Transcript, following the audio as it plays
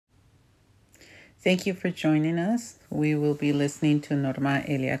Thank you for joining us. We will be listening to Norma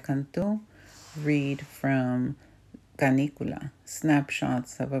Elia Cantú read from Canícula,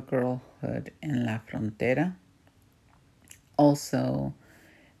 Snapshots of A Girlhood in La Frontera. Also,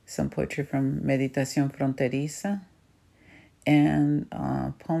 some poetry from Meditación Fronteriza, and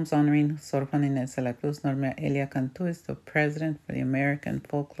poems honoring Sor Juana Inés de la Cruz. Norma Elia Cantú is the president for the American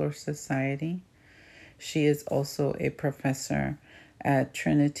Folklore Society. She is also a professor at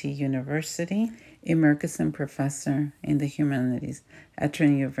Trinity University, a Murchison professor in the Humanities at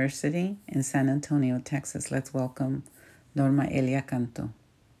Trinity University in San Antonio, Texas. Let's welcome Norma Elia Cantú.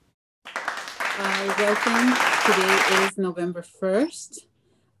 Hi, welcome. Today is November 1st.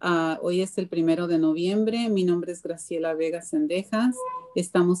 Hoy es el 1 de noviembre. Mi nombre es Graciela Vega Sendejas.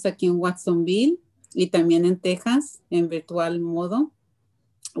 Estamos aquí en Watsonville y también en Texas en virtual modo.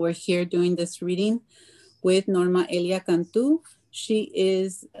 We're here doing this reading with Norma Elia Cantú. She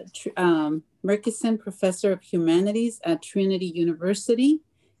is Murchison Professor of Humanities at Trinity University,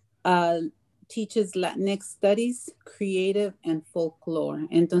 teaches Latinx Studies, Creative, and Folklore.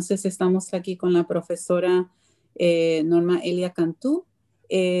 Entonces estamos aquí con la profesora Norma Elia Cantú,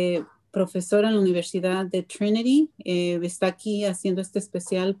 profesora en la Universidad de Trinity. Está aquí haciendo este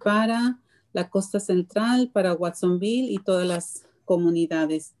especial para la Costa Central, para Watsonville y todas las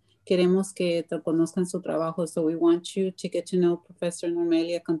comunidades. Queremos que conozcan su trabajo. So we want you to get to know Professor Norma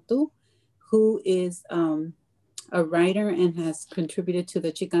Elia Cantú, who is a writer and has contributed to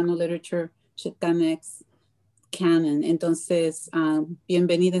the Chicano literature, Chicanx canon. Entonces,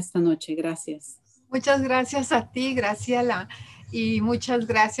 bienvenida esta noche. Gracias. Muchas gracias a ti, Graciela, y muchas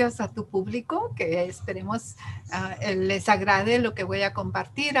gracias a tu público, que esperemos les agrade lo que voy a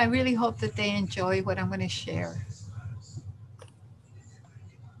compartir. I really hope that they enjoy what I'm going to share.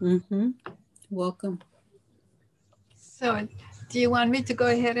 Welcome. So, do you want me to go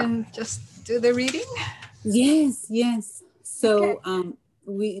ahead and just do the reading? Yes. So, okay.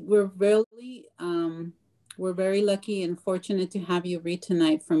 We're very lucky and fortunate to have you read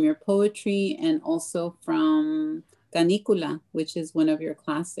tonight from your poetry and also from Canícula, which is one of your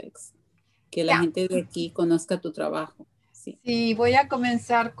classics. Que la gente de aquí conozca tu trabajo. Sí, voy a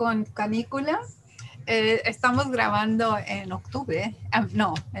comenzar con Canícula. Estamos grabando en octubre,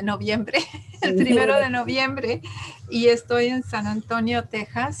 en noviembre, el 1 de noviembre, y estoy en San Antonio,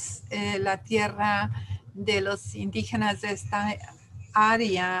 Texas, la tierra de los indígenas de esta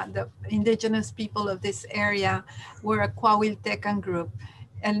área. The indigenous people of this area were a Coahuiltecan group.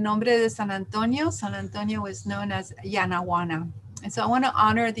 El nombre de San Antonio was known as Juana. And so I want to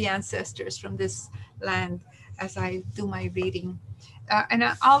honor the ancestors from this land as I do my reading. And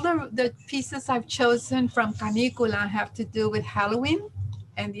all the pieces I've chosen from Canícula have to do with Halloween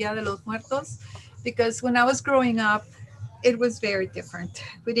and Dia de los Muertos, because when I was growing up, it was very different.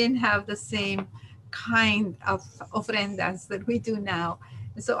 We didn't have the same kind of ofrendas that we do now.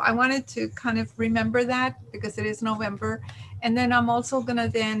 So I wanted to kind of remember that because it is November. And then I'm also going to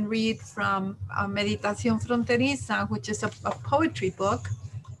then read from Meditación Fronteriza, which is a poetry book.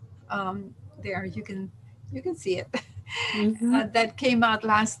 There, you can see it. That came out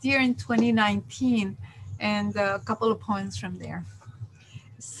last year in 2019, and a couple of poems from there.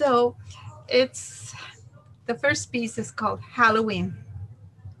 So the first piece is called Halloween.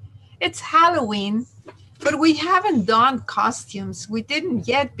 It's Halloween, but we haven't donned costumes. We didn't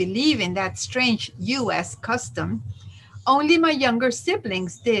yet believe in that strange US custom. Only my younger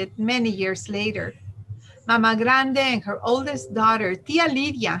siblings did many years later. Mama Grande and her oldest daughter, Tia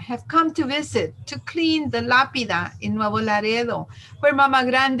Lidia, have come to visit to clean the lápida in Nuevo Laredo, where Mama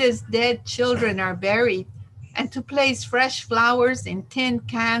Grande's dead children are buried, and to place fresh flowers in tin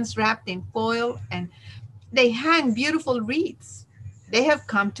cans wrapped in foil, and they hang beautiful wreaths. They have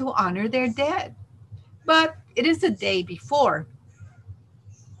come to honor their dead. But it is the day before,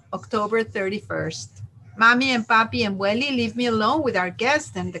 October 31st. Mommy and Papi and Welly leave me alone with our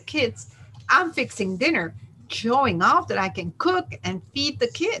guests and the kids. I'm fixing dinner, showing off that I can cook and feed the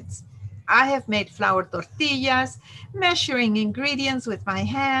kids. I have made flour tortillas, measuring ingredients with my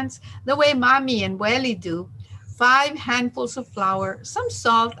hands, the way Mommy and Welly do. 5 handfuls of flour, some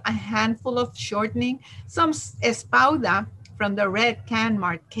salt, a handful of shortening, some espauda from the red can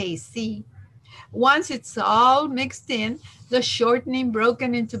marked KC. Once it's all mixed in, the shortening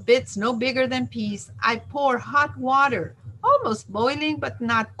broken into bits no bigger than peas, I pour hot water, almost boiling but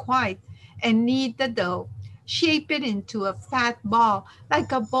not quite, and knead the dough, shape it into a fat ball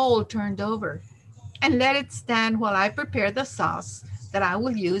like a bowl turned over, and let it stand while I prepare the sauce that I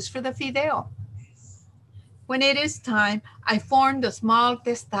will use for the fideo. When it is time, I form the small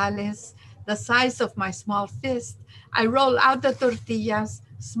testales, the size of my small fist. I roll out the tortillas,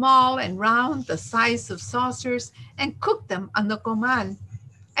 small and round, the size of saucers, and cook them on the comal.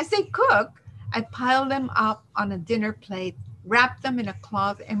 As they cook, I pile them up on a dinner plate, wrap them in a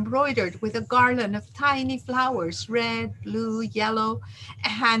cloth embroidered with a garland of tiny flowers, red, blue, yellow, a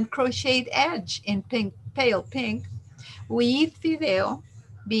hand-crocheted edge in pink, pale pink. We eat fideo,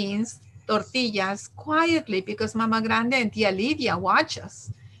 beans, tortillas quietly because Mama Grande and Tia Lidia watch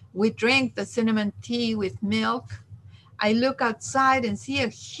us. We drink the cinnamon tea with milk. I look outside and see a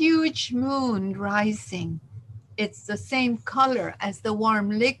huge moon rising. It's the same color as the warm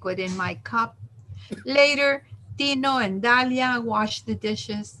liquid in my cup. Later, Tino and Dalia wash the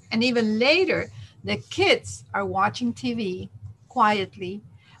dishes, and even later, the kids are watching TV quietly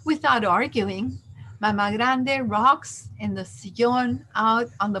without arguing. Mama Grande rocks in the sillon out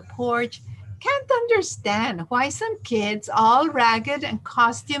on the porch. Can't understand why some kids, all ragged and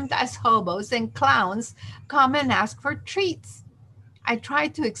costumed as hobos and clowns, come and ask for treats. I try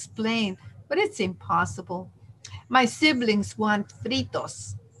to explain, but it's impossible. My siblings want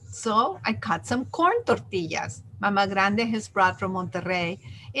fritos, so I cut some corn tortillas Mama Grande has brought from Monterrey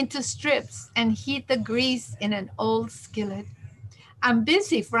into strips and heat the grease in an old skillet. I'm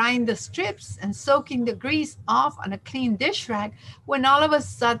busy frying the strips and soaking the grease off on a clean dish rag when all of a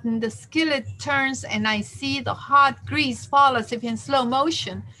sudden the skillet turns and I see the hot grease fall as if in slow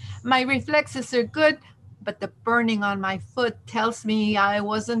motion. My reflexes are good, but the burning on my foot tells me I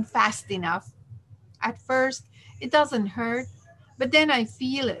wasn't fast enough. At first, it doesn't hurt, but then I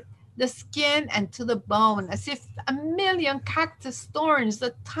feel it, the skin and to the bone, as if a million cactus thorns,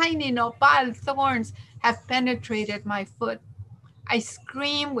 the tiny nopal thorns, have penetrated my foot. I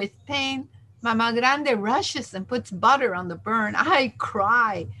scream with pain. Mama Grande rushes and puts butter on the burn. I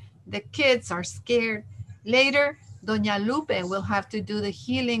cry. The kids are scared. Later, Doña Lupe will have to do the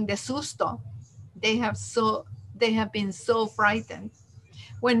healing de susto. They have been so frightened.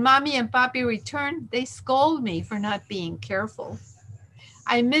 When Mommy and Papi return, they scold me for not being careful.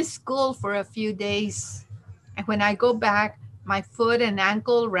 I miss school for a few days. And when I go back, my foot and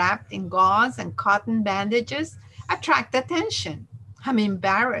ankle wrapped in gauze and cotton bandages attract attention. I'm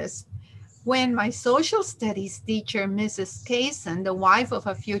embarrassed. When my social studies teacher, Mrs. Kaysen, the wife of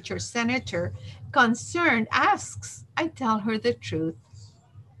a future senator, concerned, asks, I tell her the truth.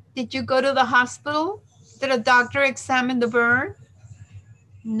 Did you go to the hospital? Did a doctor examine the burn?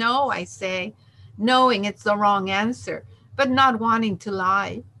 No, I say, knowing it's the wrong answer, but not wanting to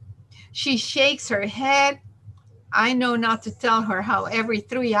lie. She shakes her head. I know not to tell her how every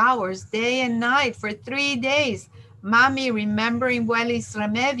 3 hours, day and night, for 3 days, Mommy, remembering Welly's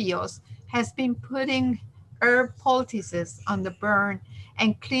remedios, has been putting herb poultices on the burn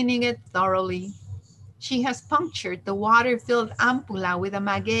and cleaning it thoroughly. She has punctured the water-filled ampulla with a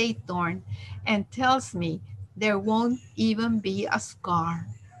maguey thorn and tells me there won't even be a scar.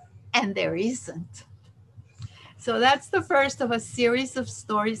 And there isn't. So that's the first of a series of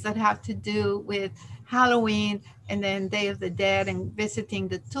stories that have to do with Halloween and then Day of the Dead and visiting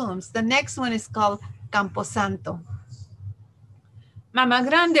the tombs. The next one is called Camposanto. Mama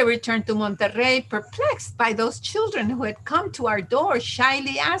Grande returned to Monterrey perplexed by those children who had come to our door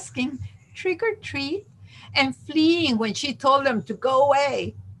shyly asking, trick or treat, and fleeing when she told them to go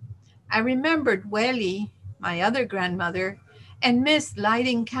away. I remembered Welly, my other grandmother, and missed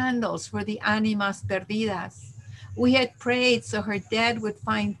lighting candles for the animas perdidas. We had prayed so her dead would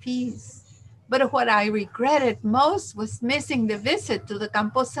find peace. But what I regretted most was missing the visit to the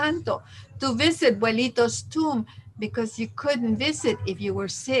Camposanto, to visit Buelito's tomb, because you couldn't visit if you were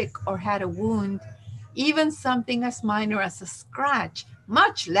sick or had a wound, even something as minor as a scratch,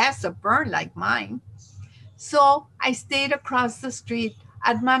 much less a burn like mine. So I stayed across the street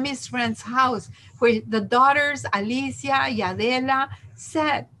at Mommy's friend's house, where the daughters Alicia y Adela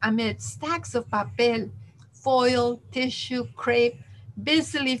sat amid stacks of papel, foil, tissue, crepe,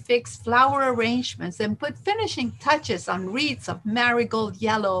 busily fixed flower arrangements and put finishing touches on wreaths of marigold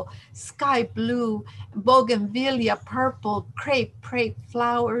yellow, sky blue, bougainvillea purple, crepe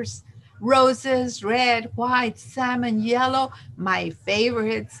flowers, roses, red, white, salmon yellow, my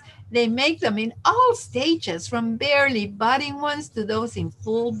favorites. They make them in all stages, from barely budding ones to those in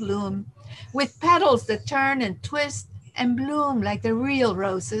full bloom, with petals that turn and twist and bloom like the real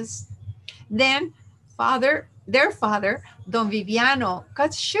roses. Then their father, Don Viviano,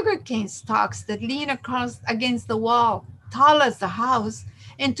 cuts sugarcane stalks that lean across against the wall, tall as the house,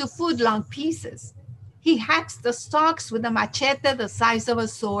 into foot-long pieces. He hacks the stalks with a machete the size of a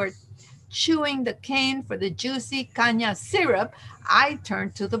sword. Chewing the cane for the juicy caña syrup, I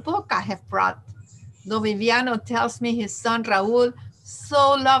turn to the book I have brought. Don Viviano tells me his son Raul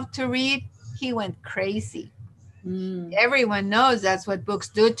so loved to read, he went crazy. Everyone knows that's what books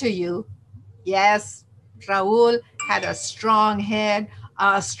do to you. Yes, Raul had a strong head,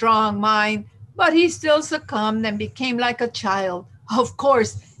 a strong mind, but he still succumbed and became like a child. Of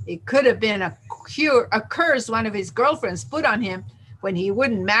course, it could have been a curse one of his girlfriends put on him when he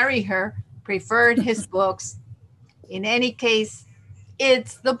wouldn't marry her, preferred his books. In any case,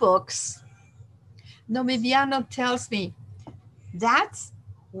 it's the books. Don Viviano tells me that's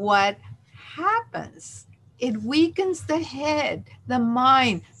what happens. It weakens the head, the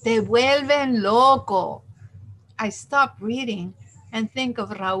mind. Te vuelven loco. I stop reading and think of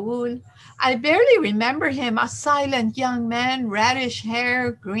Raul. I barely remember him, a silent young man, reddish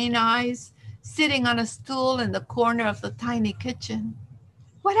hair, green eyes, sitting on a stool in the corner of the tiny kitchen.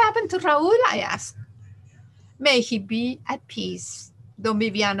 What happened to Raul? I ask. May he be at peace, Don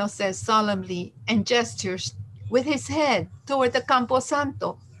Viviano says solemnly and gestures with his head toward the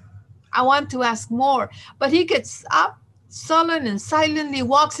Camposanto. I want to ask more, but he gets up, sullen and silently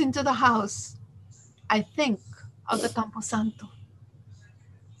walks into the house. I think of the Camposanto.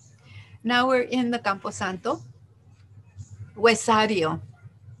 Now we're in the Camposanto. Huesario.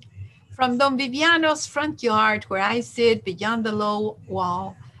 From Don Viviano's front yard, where I sit beyond the low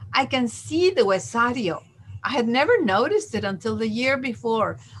wall, I can see the Huesario. I had never noticed it until the year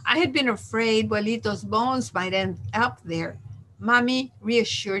before. I had been afraid Abuelito's bones might end up there. Mommy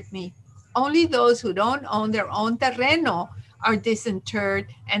reassured me. Only those who don't own their own terreno are disinterred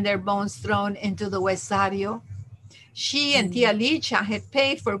and their bones thrown into the Huesario. She and Tia Licha had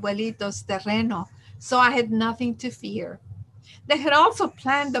paid for Abuelito's terreno, so I had nothing to fear. They had also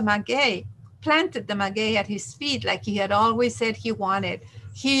planted the maguey at his feet like he had always said he wanted.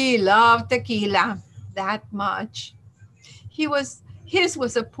 He loved tequila that much. His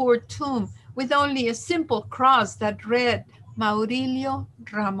was a poor tomb with only a simple cross that read Maurilio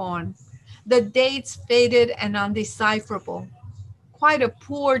Ramon. The dates faded and undecipherable. Quite a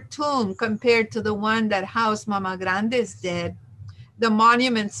poor tomb compared to the one that housed Mama Grande's dead. The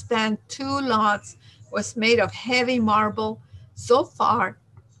monument spanned 2 lots, was made of heavy marble. So far,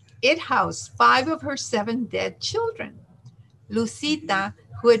 it housed 5 of her 7 dead children. Lucita,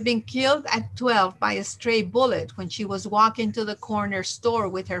 who had been killed at 12 by a stray bullet when she was walking to the corner store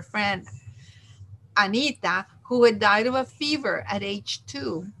with her friend. Anita, who had died of a fever at age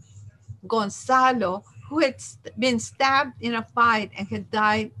 2. Gonzalo, who had been stabbed in a fight and had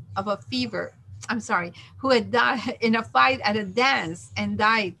died of a fever. Who had died in a fight at a dance and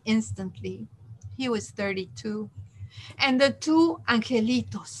died instantly. He was 32. And the 2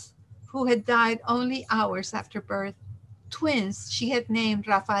 Angelitos, who had died only hours after birth. Twins she had named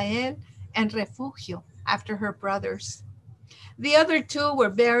Rafael and Refugio after her brothers. The other 2 were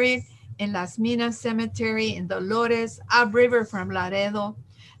buried in Las Minas Cemetery in Dolores, upriver from Laredo.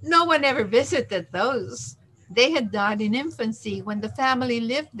 No one ever visited those. They had died in infancy when the family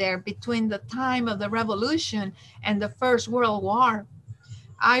lived there between the time of the Revolution and the First World War.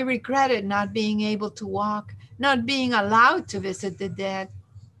 I regretted not being able to walk, not being allowed to visit the dead.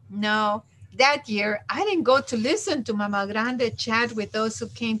 No, that year I didn't go to listen to Mama Grande chat with those who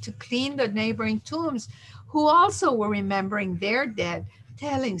came to clean the neighboring tombs, who also were remembering their dead,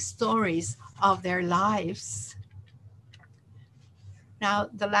 telling stories of their lives. Now,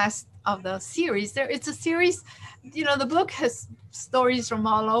 the last of the series, it's a series, the book has stories from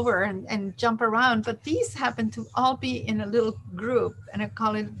all over and jump around, but these happen to all be in a little group, and I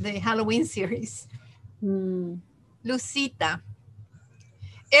call it the Halloween series. Lucita.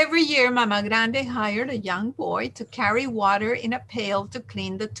 Every year, Mama Grande hired a young boy to carry water in a pail to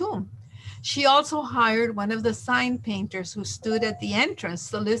clean the tomb. She also hired one of the sign painters who stood at the entrance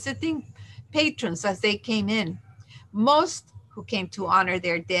soliciting patrons as they came in. Most who came to honor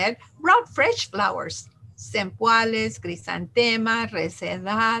their dead brought fresh flowers, sempoales, crisantema,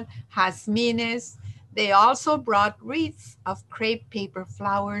 resedal, jazmines. They also brought wreaths of crepe paper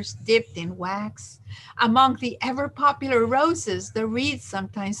flowers dipped in wax. Among the ever-popular roses, the wreaths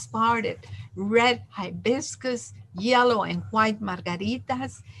sometimes sprouted red hibiscus, yellow and white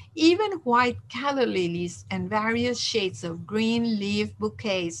margaritas, even white calla lilies, and various shades of green leaf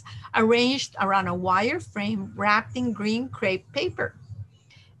bouquets arranged around a wire frame wrapped in green crepe paper.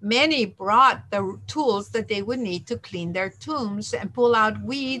 Many brought the tools that they would need to clean their tombs and pull out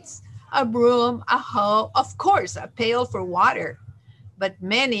weeds, a broom, a hoe, of course, a pail for water. But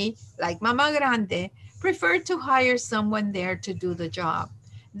many, like Mama Grande, preferred to hire someone there to do the job.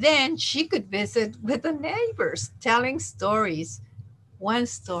 Then she could visit with the neighbors, telling stories. One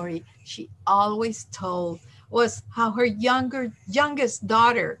story she always told was how her youngest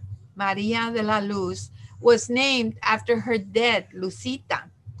daughter, Maria de la Luz, was named after her dead Lucita,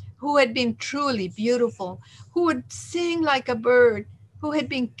 who had been truly beautiful, who would sing like a bird, who had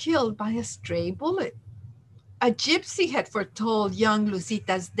been killed by a stray bullet. A gypsy had foretold young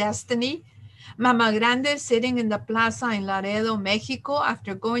Lucita's destiny. Mama Grande, sitting in the plaza in Laredo, Mexico,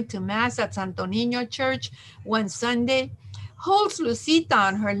 after going to Mass at Santo Niño Church one Sunday, holds Lucita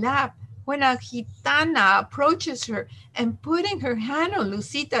on her lap when a gitana approaches her and, putting her hand on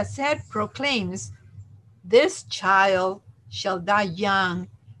Lucita's head, proclaims, "This child shall die young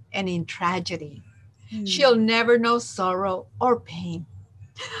and in tragedy. She'll never know sorrow or pain."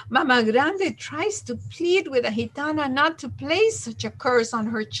 Mama Grande tries to plead with the gitana not to place such a curse on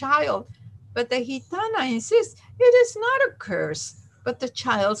her child, but the gitana insists it is not a curse, but the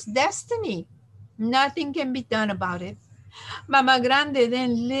child's destiny. Nothing can be done about it. Mama Grande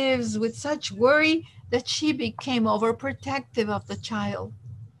then lives with such worry that she became overprotective of the child.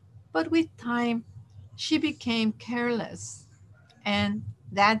 But with time, she became careless. And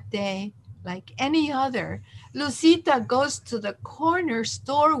that day, like any other, Lucita goes to the corner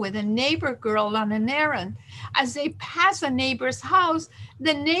store with a neighbor girl on an errand. As they pass a neighbor's house,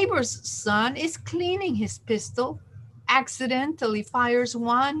 the neighbor's son is cleaning his pistol, accidentally fires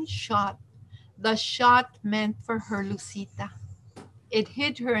one shot, the shot meant for her Lucita. It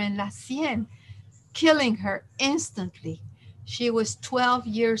hit her in la sien, killing her instantly. She was 12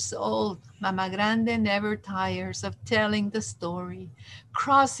 years old. Mama Grande never tires of telling the story,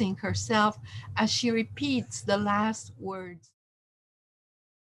 crossing herself as she repeats the last words.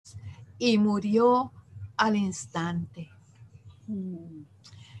 Y murió al instante.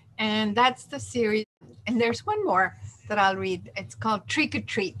 And that's the series. And there's one more that I'll read. It's called Trick or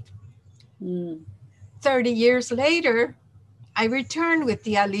Treat. 30 years later, I returned with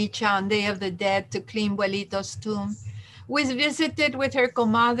Tia Licha on Day of the Dead to clean Buelito's tomb. We visited with her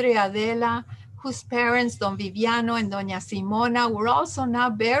comadre Adela, whose parents, Don Viviano and Doña Simona, were also now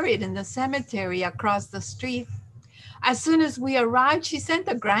buried in the cemetery across the street. As soon as we arrived, she sent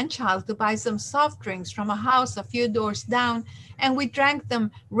a grandchild to buy some soft drinks from a house a few doors down, and we drank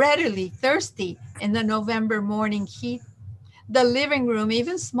them readily, thirsty, in the November morning heat. The living room,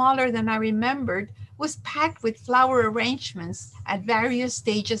 even smaller than I remembered, was packed with flower arrangements at various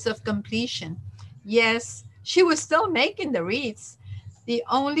stages of completion. Yes, she was still making the wreaths,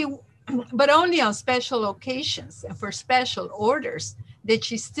 but only on special occasions and for special orders did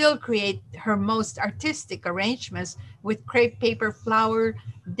she still create her most artistic arrangements with crepe paper flower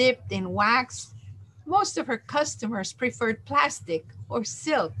dipped in wax. Most of her customers preferred plastic or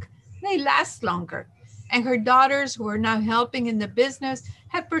silk. They last longer. And her daughters, who were now helping in the business,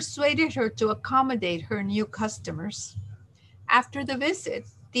 had persuaded her to accommodate her new customers. After the visit,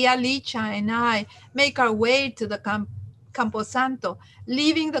 Tia Licha and I make our way to the Camposanto,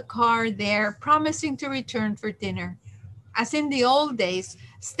 leaving the car there, promising to return for dinner. As in the old days,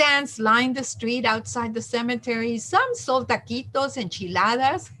 stands lined the street outside the cemetery. Some sold taquitos,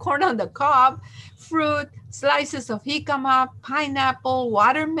 enchiladas, corn on the cob, fruit, slices of jicama, pineapple,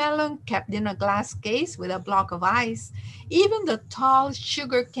 watermelon kept in a glass case with a block of ice. Even the tall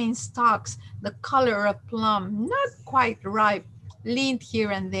sugarcane stalks, the color of plum, not quite ripe, leaned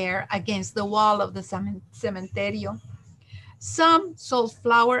here and there against the wall of the cementerio. Some sold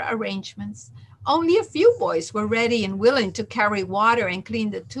flower arrangements. Only a few boys were ready and willing to carry water and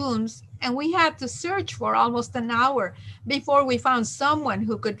clean the tombs, and we had to search for almost an hour before we found someone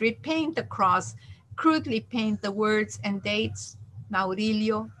who could repaint the cross, crudely paint the words and dates,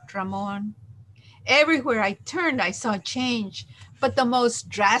 Maurilio, Ramon. Everywhere I turned, I saw change, but the most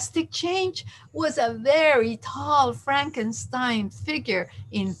drastic change was a very tall Frankenstein figure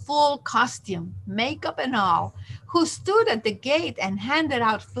in full costume, makeup and all, who stood at the gate and handed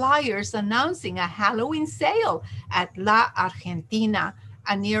out flyers announcing a Halloween sale at La Argentina,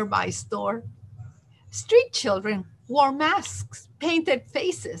 a nearby store. Street children wore masks, painted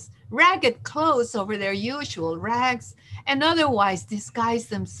faces, ragged clothes over their usual rags, and otherwise disguised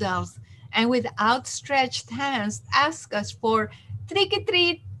themselves, and with outstretched hands asked us for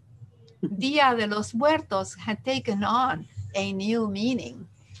trick-or-treat. Dia de los Muertos had taken on a new meaning.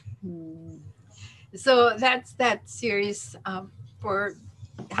 So that's that series for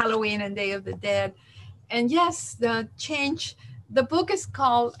Halloween and Day of the Dead. And yes, the change, the book is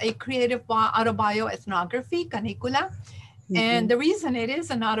called A Creative Autobioethnography, Canícula. And the reason it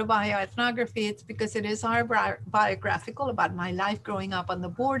is an autobioethnography, it's because it is autobiographical about my life growing up on the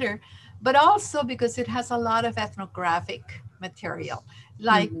border, but also because it has a lot of ethnographic material,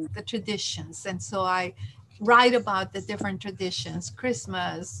 like the traditions. And so I write about the different traditions,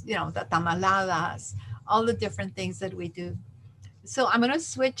 Christmas, you know, the tamaladas, all the different things that we do. So I'm going to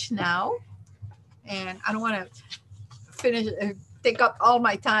switch now, and I don't want to take up all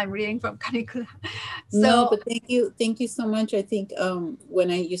my time reading from Canícula. No, but thank you so much. I think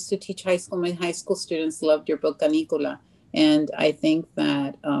when I used to teach high school, my high school students loved your book Canícula, and I think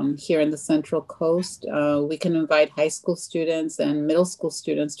that here in the Central Coast, we can invite high school students and middle school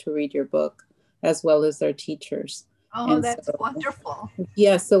students to read your book, as well as their teachers. Oh, and that's wonderful.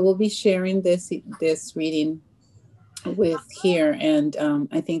 Yeah, so we'll be sharing this reading with here, and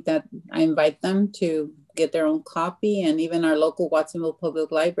I think that I invite them to get their own copy, and even our local Watsonville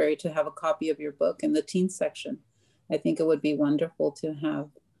Public Library to have a copy of your book in the teen section. I think it would be wonderful to have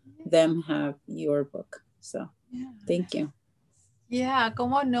them have your book. So thank you. Yeah,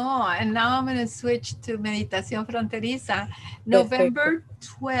 como no. And now I'm going to switch to Meditación Fronteriza. November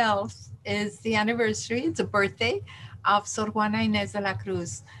 12th is the anniversary. It's a birthday of Sor Juana Inés de la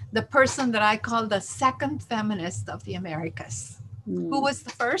Cruz, the person that I call the second feminist of the Americas. Who was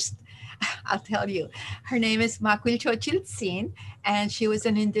the first? I'll tell you. Her name is Macuilchochiltzin, and she was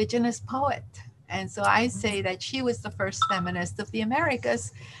an indigenous poet. And so I say that she was the first feminist of the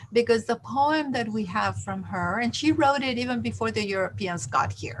Americas because the poem that we have from her, and she wrote it even before the Europeans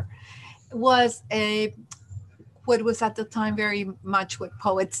got here, was what was at the time very much what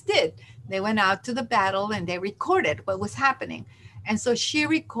poets did. They went out to the battle and they recorded what was happening. And so she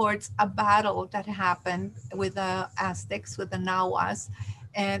records a battle that happened with the Aztecs, with the Nahuas,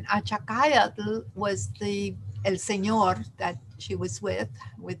 and Achacayatl was el señor that she was with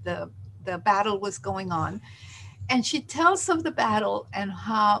the battle was going on. And she tells of the battle and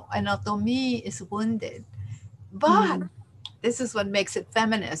how an Otomi is wounded. But this is what makes it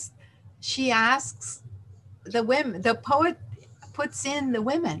feminist. She asks the women, the poet puts in the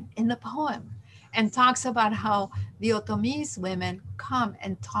women in the poem and talks about how the Otomi's women come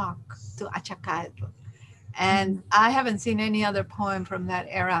and talk to Achacayatl. And I haven't seen any other poem from that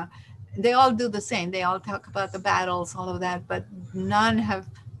era. They all do the same. They all talk about the battles, all of that, but none have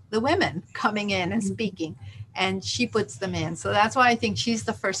the women coming in and speaking. And she puts them in. So that's why I think she's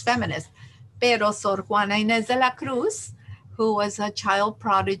the first feminist. Pero Sor Juana Inés de la Cruz, who was a child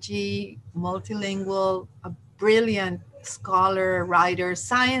prodigy, multilingual, a brilliant scholar, writer,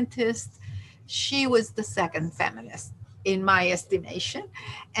 scientist, she was the second feminist in my estimation.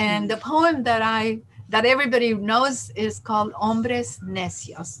 And the poem that everybody knows is called Hombres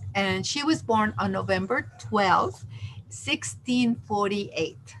Necios. And she was born on November 12th,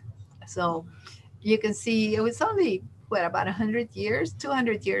 1648. So you can see it was only, about 100 years,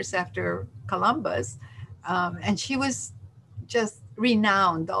 200 years after Columbus. And she was just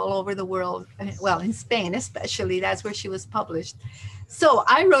renowned all over the world. Well, in Spain especially, that's where she was published. So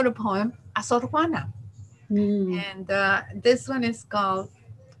I wrote a poem, A Sor Juana. And this one is called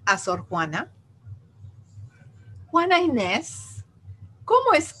A Sor Juana. Juana Inés,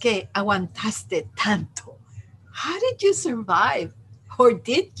 ¿cómo es que aguantaste tanto? How did you survive? Or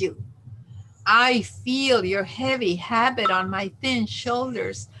did you? I feel your heavy habit on my thin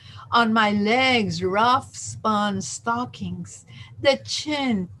shoulders, on my legs, rough spun stockings, the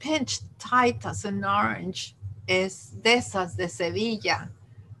chin pinched tight as an orange, es de esas de Sevilla.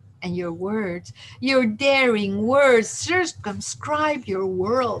 And your words, your daring words circumscribe your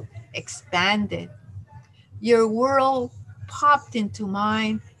world, expanded. Your world popped into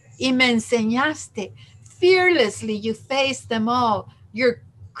mine, y me enseñaste. Fearlessly you faced them all, your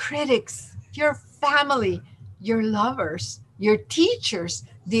critics, your family, your lovers, your teachers,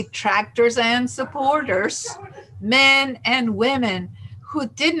 detractors and supporters, men and women who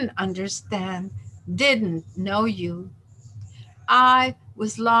didn't understand, didn't know you. I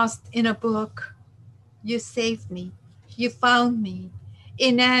was lost in a book. You saved me. You found me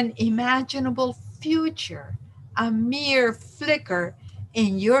in an imaginable future, a mere flicker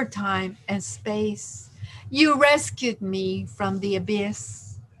in your time and space. You rescued me from the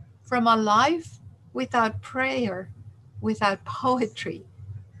abyss, from a life without prayer, without poetry,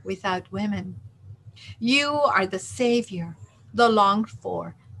 without women. You are the savior, the longed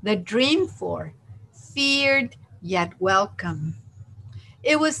for, the dreamed for, feared yet welcome.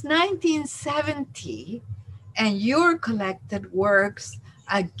 It was 1970, and your collected works,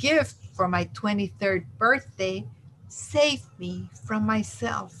 a gift for my 23rd birthday, saved me from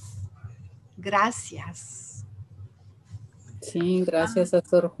myself. Gracias. Sí, gracias a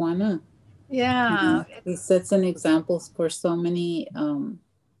Sor Juana. Yeah. It sets an example for so many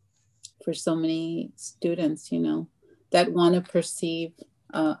students, that want to perceive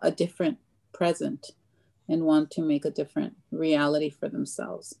a different present and want to make a different reality for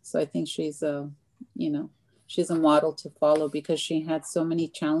themselves. So I think she's a model to follow because she had so many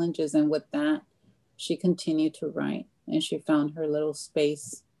challenges, and with that, she continued to write and she found her little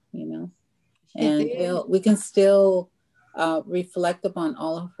space, and we can still reflect upon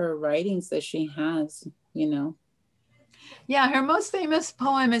all of her writings that she has, you know. Yeah, her most famous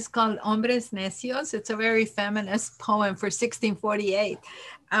poem is called Hombres Necios. It's a very feminist poem for 1648.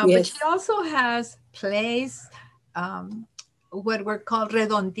 But she Yes. also has plays, what were called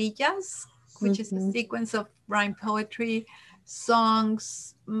redondillas, which is a sequence of rhyme poetry,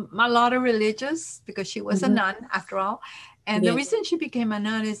 songs, a lot of religious, because she was a nun after all. And the Yes. reason she became a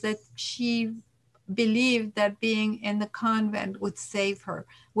nun is that she believed that being in the convent would save her,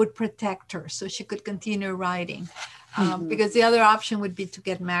 would protect her, so she could continue writing. Because the other option would be to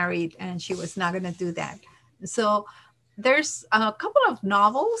get married, and she was not going to do that. So there's a couple of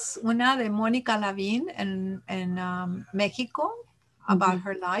novels, una de Mónica Lavín in Mexico about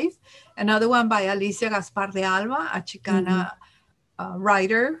her life, another one by Alicia Gaspar de Alba, a Chicana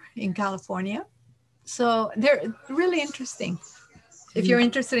writer in California. So they're really interesting. If you're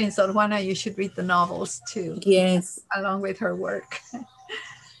interested in Sor Juana, you should read the novels too. Yes. Along with her work.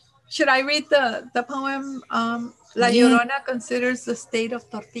 Should I read the poem? La Llorona considers the state of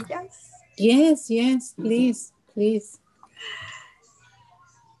tortillas. Yes, yes, please, please.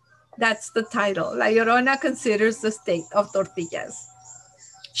 That's the title. La Llorona considers the state of tortillas.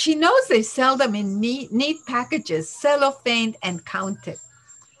 She knows they sell them in neat packages, cellophane and counted.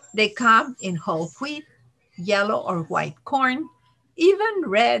 They come in whole wheat, yellow or white corn, even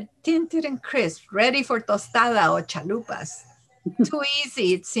red, tinted and crisp, ready for tostada or chalupas. Too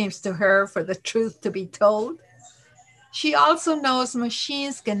easy, it seems to her, for the truth to be told. She also knows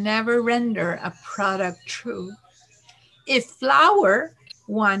machines can never render a product true. If flour,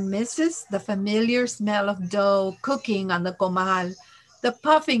 one misses the familiar smell of dough cooking on the comal. The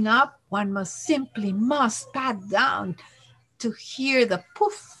puffing up, one must pat down to hear the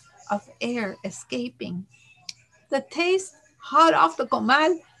poof of air escaping. The taste, hot off the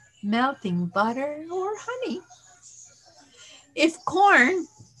comal, melting butter or honey. If corn,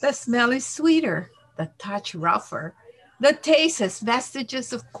 the smell is sweeter, the touch rougher. The taste has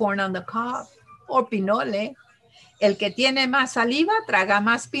vestiges of corn on the cob, or pinole. El que tiene más saliva traga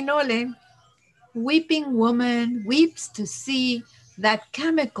más pinole. Weeping woman weeps to see that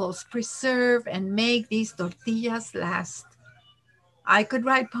chemicals preserve and make these tortillas last. I could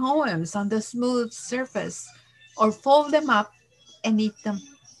write poems on the smooth surface or fold them up and eat them.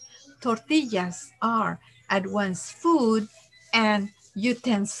 Tortillas are at once food and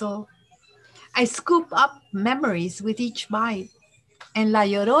utensil. I scoop up memories with each bite, and La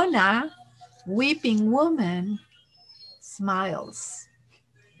Llorona, weeping woman, smiles.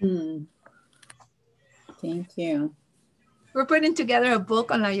 Thank you. We're putting together a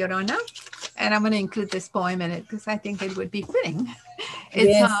book on La Llorona, and I'm going to include this poem in it because I think it would be fitting.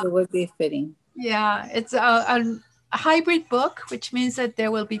 Yes, it would be fitting. Yeah, it's a hybrid book, which means that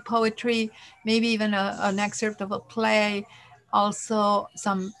there will be poetry, maybe even an excerpt of a play, also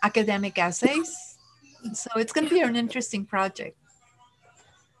some academic essays. So it's going to be an interesting project.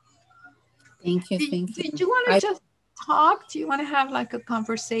 Thank you. Thank you. Did you want to just talk? Do you want to have like a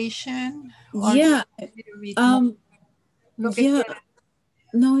conversation? Yeah. Yeah.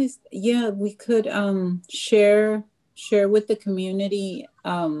 No, we could share with the community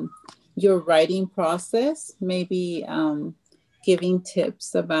your writing process, maybe giving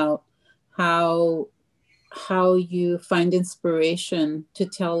tips about how you find inspiration to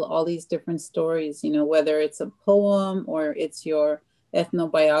tell all these different stories, you know, whether it's a poem or it's your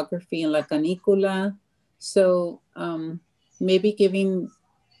ethnobiography in La Canícula. So maybe giving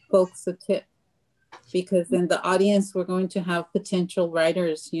folks a tip, because in the audience, we're going to have potential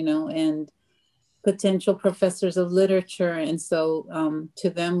writers, you know, and potential professors of literature. And so to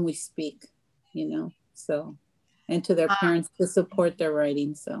them, we speak, you know, so, and to their parents to support their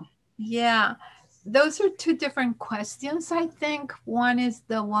writing. So, yeah. Those are two different questions, I think. One is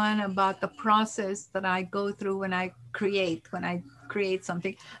the one about the process that I go through when I create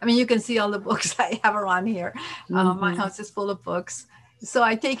something. I mean, you can see all the books I have around here. My house is full of books. So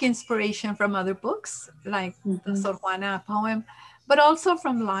I take inspiration from other books, like the Sor Juana poem, but also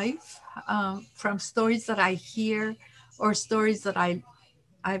from life, from stories that I hear or stories that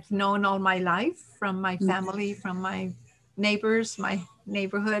I've known all my life, from my family, from my neighbors, my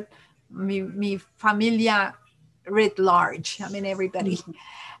neighborhood, mi familia writ large. I mean, everybody.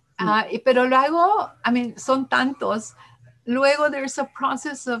 Pero luego, I mean, son tantos. Luego there's a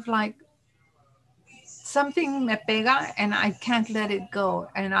process of like, something me pega and I can't let it go.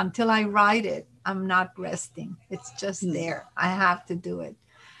 And until I write it, I'm not resting. It's just there. I have to do it.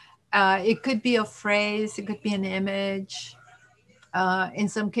 It could be a phrase. It could be an image. In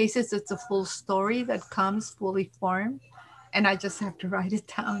some cases, it's a full story that comes fully formed. and I just have to write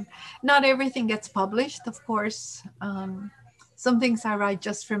it down. Not everything gets published, of course. Some things I write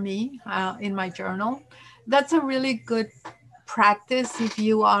just for me in my journal. That's a really good practice. If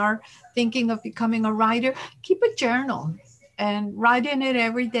you are thinking of becoming a writer, keep a journal and write in it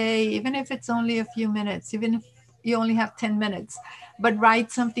every day, even if it's only a few minutes, even if you only have 10 minutes, but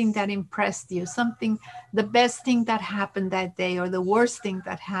write something that impressed you, something, the best thing that happened that day or the worst thing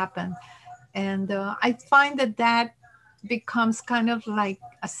that happened. And I find that that becomes kind of like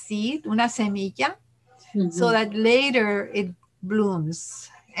a seed, una semilla, so that later it blooms.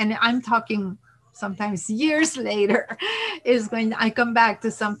 And I'm talking sometimes years later is when I come back to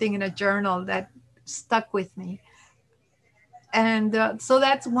something in a journal that stuck with me. And so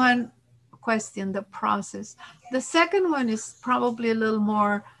that's one question, the process. The second one is probably a little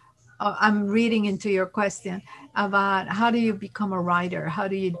more, I'm reading into your question about how do you become a writer? How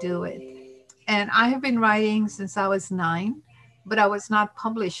do you do it? And I have been writing since I was 9, but I was not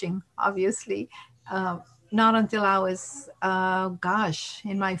publishing, obviously, not until I was,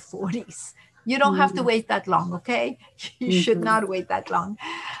 in my 40s. You don't have to wait that long, okay? You should not wait that long.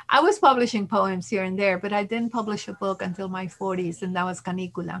 I was publishing poems here and there, but I didn't publish a book until my 40s, and that was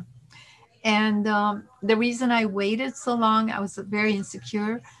Canícula. And the reason I waited so long, I was very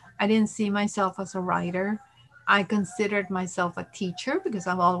insecure. I didn't see myself as a writer. I considered myself a teacher because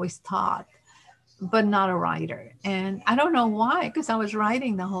I've always taught, but not a writer. And I don't know why, because I was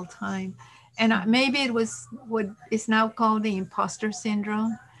writing the whole time. And maybe it was what is now called the imposter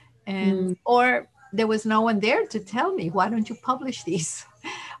syndrome. And or there was no one there to tell me, why don't you publish these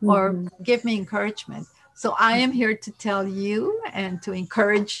or give me encouragement. So I am here to tell you and to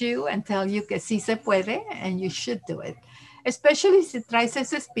encourage you and tell you que sí se puede and you should do it. Especially si traes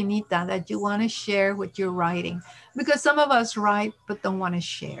esa espinita that you want to share what you're writing. Because some of us write but don't want to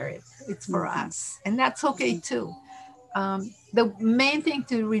share it. It's for us. And that's okay too. The main thing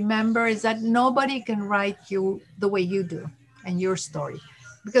to remember is that nobody can write you the way you do and your story.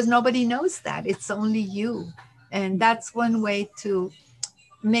 Because nobody knows that. It's only you. And that's one way to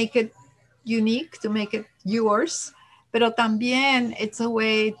make it unique, to make it yours. Pero también it's a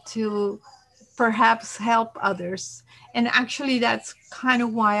way to perhaps help others. And actually, that's kind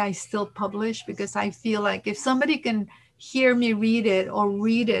of why I still publish, because I feel like if somebody can hear me read it or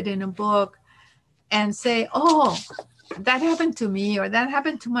read it in a book and say, oh, that happened to me, or that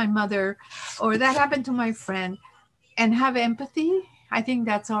happened to my mother, or that happened to my friend, and have empathy, I think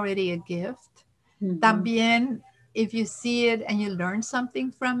that's already a gift. También, if you see it and you learn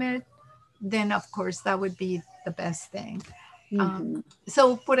something from it, then of course that would be the best thing.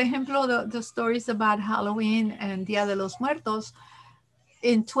 So, por ejemplo, the stories about Halloween and Dia de los Muertos,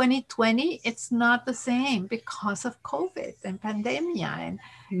 in 2020, it's not the same because of COVID and pandemia.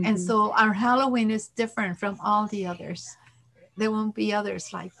 And so our Halloween is different from all the others. There won't be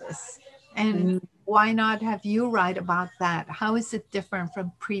others like this. And why not have you write about that? How is it different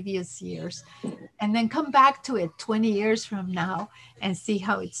from previous years? And then come back to it 20 years from now and see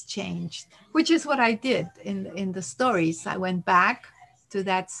how it's changed, which is what I did in the stories. I went back to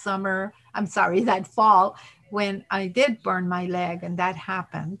that that fall when I did burn my leg and that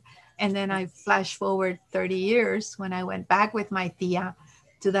happened. And then I flash forward 30 years when I went back with my tia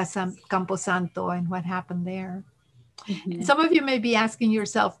to the Campo Santo and what happened there. Some of you may be asking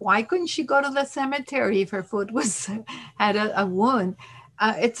yourself, why couldn't she go to the cemetery if her foot had a wound?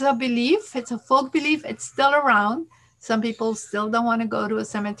 It's a belief. It's a folk belief. It's still around. Some people still don't want to go to a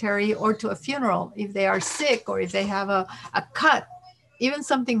cemetery or to a funeral if they are sick or if they have a cut, even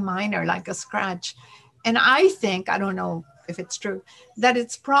something minor like a scratch. And I think, I don't know if it's true, that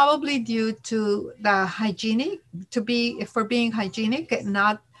it's probably due to the for being hygienic and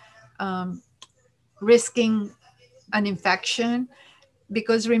not risking an infection.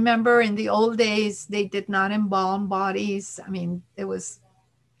 Because remember, in the old days, they did not embalm bodies. I mean, it was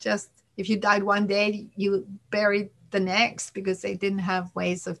just, if you died one day, you buried the next, because they didn't have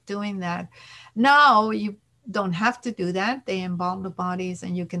ways of doing that. Now you don't have to do that. They embalm the bodies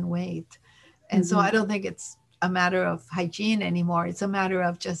and you can wait. And so I don't think it's a matter of hygiene anymore. It's a matter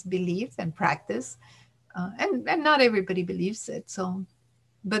of just belief and practice. And not everybody believes it. So,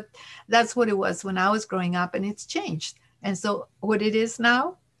 but that's what it was when I was growing up, and it's changed. And so what it is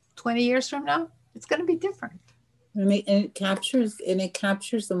now, 20 years from now, it's going to be different. And it captures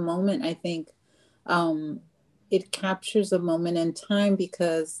a moment, I think. It captures a moment in time,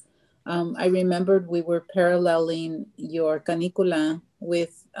 because I remembered we were paralleling your Canícula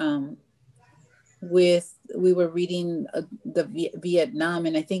with we were reading the Vietnam,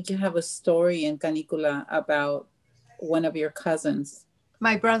 and I think you have a story in Canícula about one of your cousins.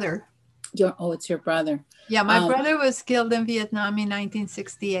 My brother. It's your brother. Yeah, my brother was killed in Vietnam in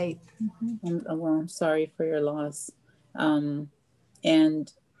 1968. Well, I'm sorry for your loss.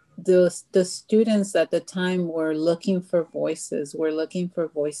 And the students at the time were looking for voices. We're looking for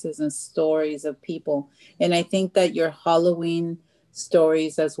voices and stories of people. And I think that your Halloween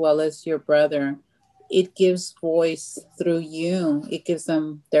stories, as well as your brother, it gives voice through you. It gives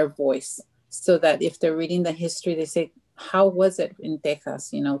them their voice, so that if they're reading the history, they say, how was it in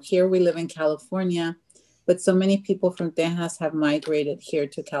Texas? Here we live in California, but so many people from Texas have migrated here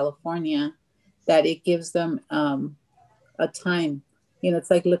to California that it gives them a time.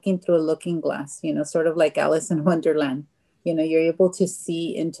 It's like looking through a looking glass, sort of like Alice in Wonderland. You're able to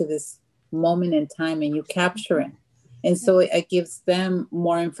see into this moment in time and you capture it. And so it gives them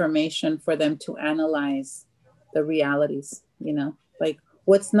more information for them to analyze the realities, like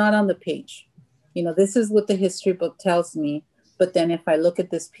what's not on the page. This is what the history book tells me. But then if I look at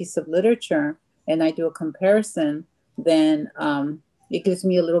this piece of literature and I do a comparison, then it gives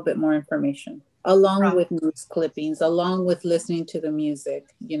me a little bit more information, along with news clippings, along with listening to the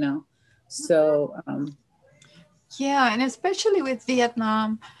music, So, yeah, and especially with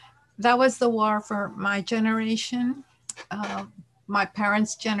Vietnam, that was the war for my generation. My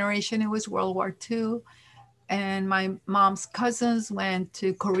parents' generation, it was World War II. And my mom's cousins went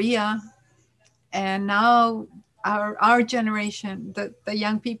to Korea. And now our generation, the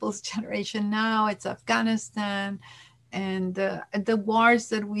young people's generation now, it's Afghanistan. And the wars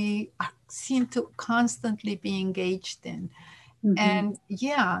that we seem to constantly be engaged in. Mm-hmm. And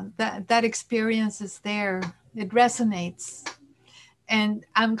yeah, that experience is there. It resonates. And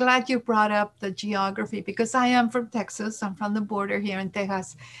I'm glad you brought up the geography, because I am from Texas. I'm from the border here in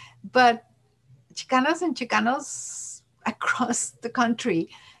Texas. But Chicanas and Chicanos across the country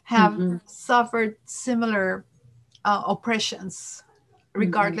have suffered similar oppressions,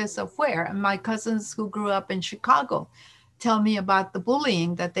 regardless of where. And my cousins who grew up in Chicago tell me about the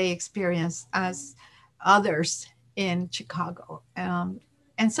bullying that they experienced as others in Chicago.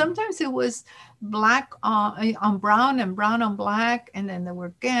 And sometimes it was black on brown and brown on black. And then there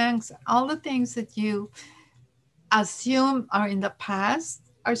were gangs. All the things that you assume are in the past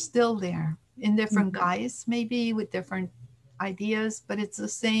are still there in different guise, maybe with different ideas, but it's the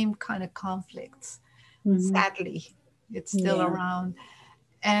same kind of conflicts. Sadly, it's still around.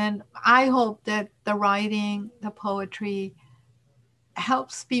 And I hope that the writing, the poetry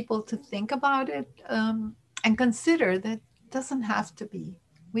helps people to think about it and consider that it doesn't have to be.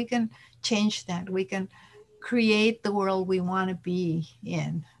 We can change that. We can create the world we want to be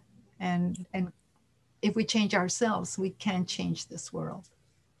in. And if we change ourselves, we can change this world.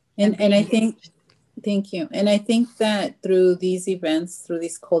 And I think, thank you. And I think that through these events, through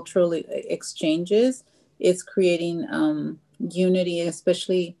these cultural exchanges, it's creating unity,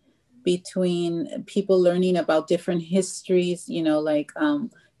 especially between people learning about different histories. Like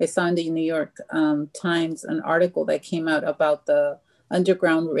I saw in the New York Times an article that came out about the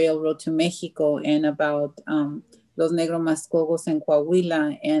Underground Railroad to Mexico and about los negros mascogos en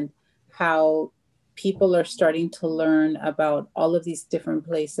Coahuila, and how people are starting to learn about all of these different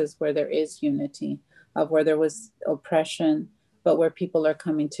places where there is unity, of where there was oppression, but where people are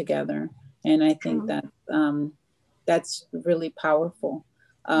coming together. And I think that that's really powerful.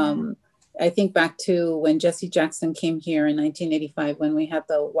 I think back to when Jesse Jackson came here in 1985, when we had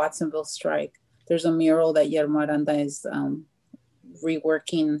the Watsonville strike. There's a mural that Guillermo Aranda is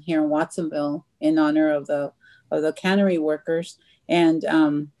reworking here in Watsonville in honor of the cannery workers. And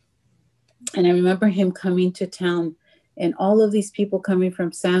I remember him coming to town, and all of these people coming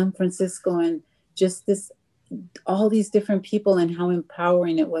from San Francisco, and just all these different people, and how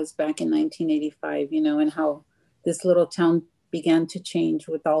empowering it was back in 1985, and how this little town began to change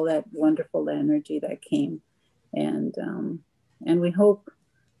with all that wonderful energy that came. And we hope,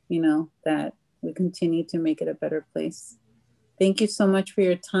 that we continue to make it a better place. Thank you so much for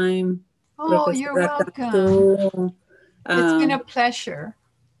your time. Oh, you're welcome. It's been a pleasure.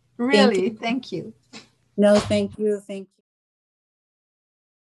 Really, thank you. No, thank you. Thank you.